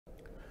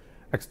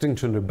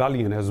Extinction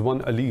Rebellion has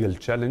won a legal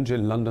challenge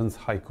in London's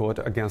High Court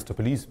against a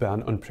police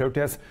ban on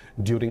protests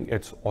during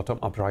its autumn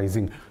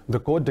uprising. The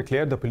court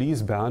declared the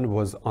police ban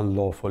was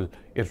unlawful.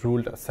 It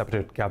ruled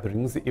separate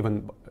gatherings,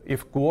 even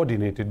if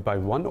coordinated by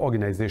one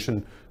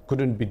organization,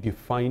 couldn't be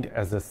defined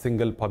as a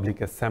single public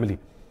assembly.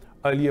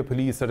 Earlier,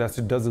 police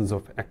arrested dozens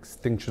of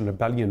Extinction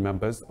Rebellion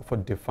members for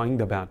defying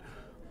the ban.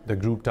 The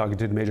group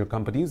targeted major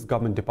companies,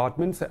 government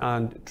departments,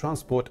 and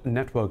transport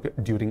network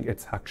during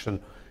its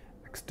action.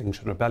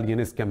 Extinction Rebellion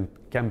is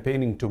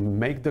campaigning to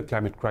make the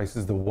climate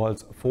crisis the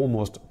world's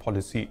foremost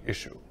policy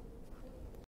issue.